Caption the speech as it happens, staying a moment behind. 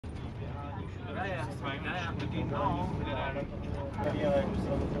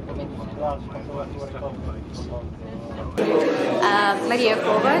Марія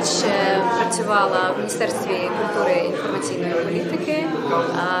Ковач працювала в Міністерстві культури і інформаційної політики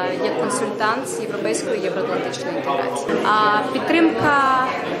як консультант з європейської і євроатлантичної інтеграції. Підтримка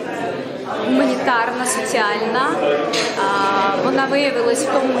гуманітарна, соціальна, вона виявилась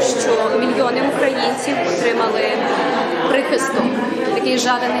в тому, що мільйони українців отримали прихисток, такий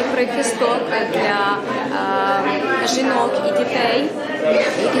жаданий прихисток для жінок і дітей,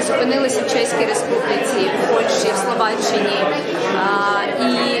 які зупинилися в Чеській Республіці, в Польщі, в Словаччині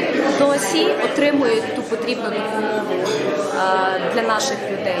і досі отримують ту потрібну допомогу для наших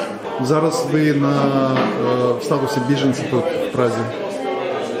людей. Зараз ви в статусі біженця тут в Празі?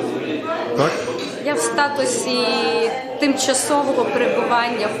 Так? Я в статусі тимчасового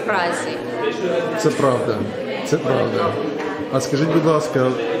перебування в Празі. Це правда, це правда. А скажіть, будь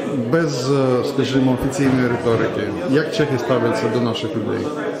ласка, без, скажімо, офіційної риторики, як чехи ставляться до наших людей?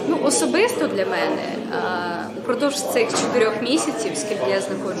 Особисто для мене, упродовж цих 4 місяців, скільки я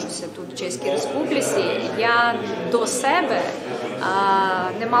знаходжуся тут, в Чеській Республіці, я до себе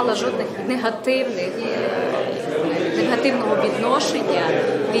не мала жодних негативного відношення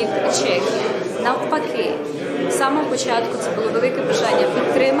від чехів. Навпаки, з самого початку це було велике бажання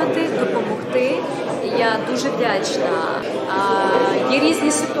підтримати, допомогти. Я дуже вдячна. Є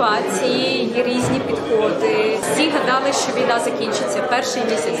різні ситуації, є різні підходи. Всі гадали, що війна закінчиться перший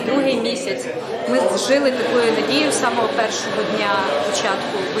місяць, другий місяць. Ми жили такою надією з самого першого дня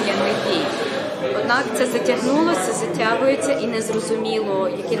початку воєнних дій. Однак це затягнулося, затягується і незрозуміло,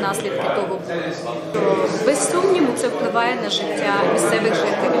 які наслідки того будуть. Без сумніву це впливає на життя місцевих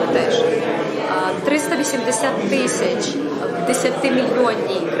жителів теж. 380 тисяч в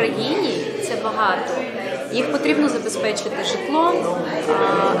 10-мільйонній країні – це багато. Їх потрібно забезпечити житлом,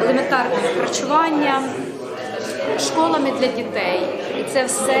 елементарним харчуванням, школами для дітей. І це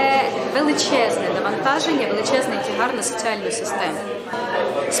все величезне навантаження, величезний тягар на соціальну систему.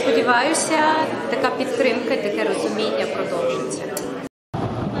 Сподіваюся, така підтримка і таке розуміння продовжиться.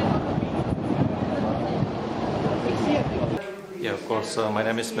 Yeah, of course. My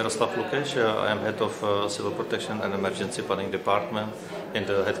name is Miroslav Lukeš. I am head of Civil Protection and Emergency Planning Department in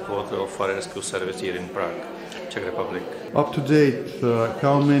the headquarters of Fire Rescue Service here in Prague, Czech Republic. Up to date,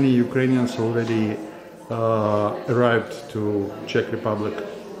 how many Ukrainians already arrived to Czech Republic?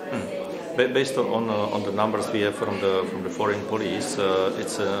 Based on the numbers we have from the foreign police,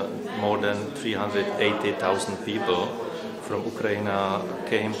 it's more than 380,000 people from Ukraine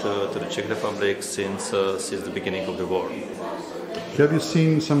came to the Czech Republic since the beginning of the war. Have you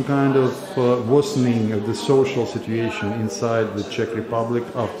seen some kind of worsening of the social situation inside the Czech Republic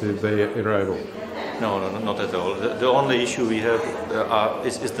after their arrival? No, not at all. The only issue we have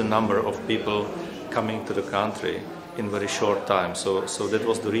is the number of people coming to the country in very short time. So that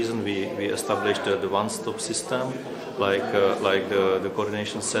was the reason we established the one-stop system, like the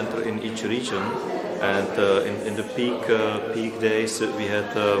coordination center in each region. And in the peak days, we had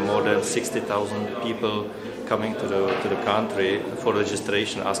more than 60,000 people coming to the country for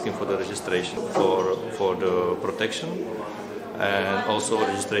registration, asking for the registration for the protection, and also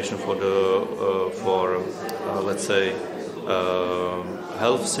registration for let's say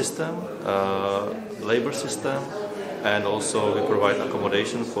health system, labor system, and also we provide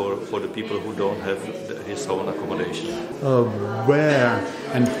accommodation for the people who don't have his own accommodation. Where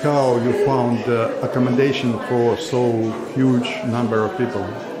and how you found accommodation for so huge number of people?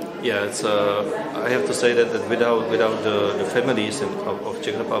 Yeah, it's. I have to say that without the families of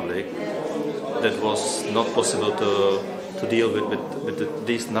Czech Republic, that was not possible to deal with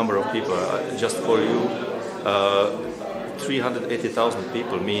this number of people. Just for you, 380,000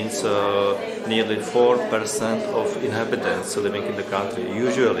 people means nearly 4% of inhabitants living in the country.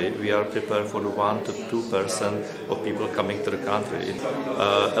 Usually, we are prepared for 1 to 2% of people coming to the country.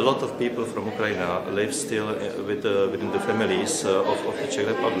 A lot of people from Ukraine live still within the families of the Czech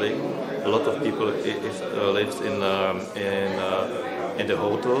Republic. A lot of people live in the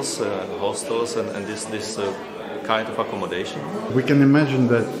hostels, and this kind of accommodation. We can imagine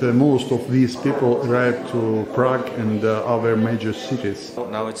that most of these people arrive to Prague and other major cities.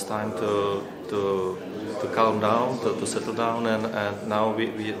 Now it's time to calm down, to settle down, and now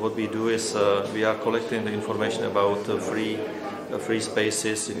what we do is we are collecting the information about free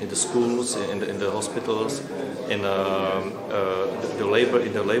spaces in the schools, in the hospitals, in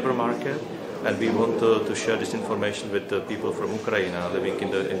the labor market. And we want to share this information with the people from Ukraine living in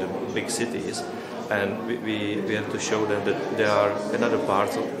the big cities, and we have to show them that there are another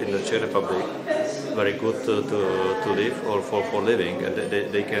parts in the Czech Republic very good to live or for living, and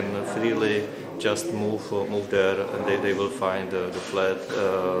they can freely just move there, and they will find the flat,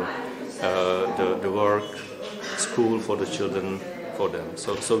 the work, school for the children for them.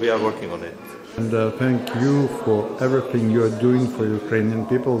 So we are working on it. And thank you for everything you are doing for Ukrainian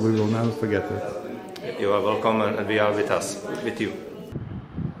people. We will never forget it. You are welcome, and we are with you.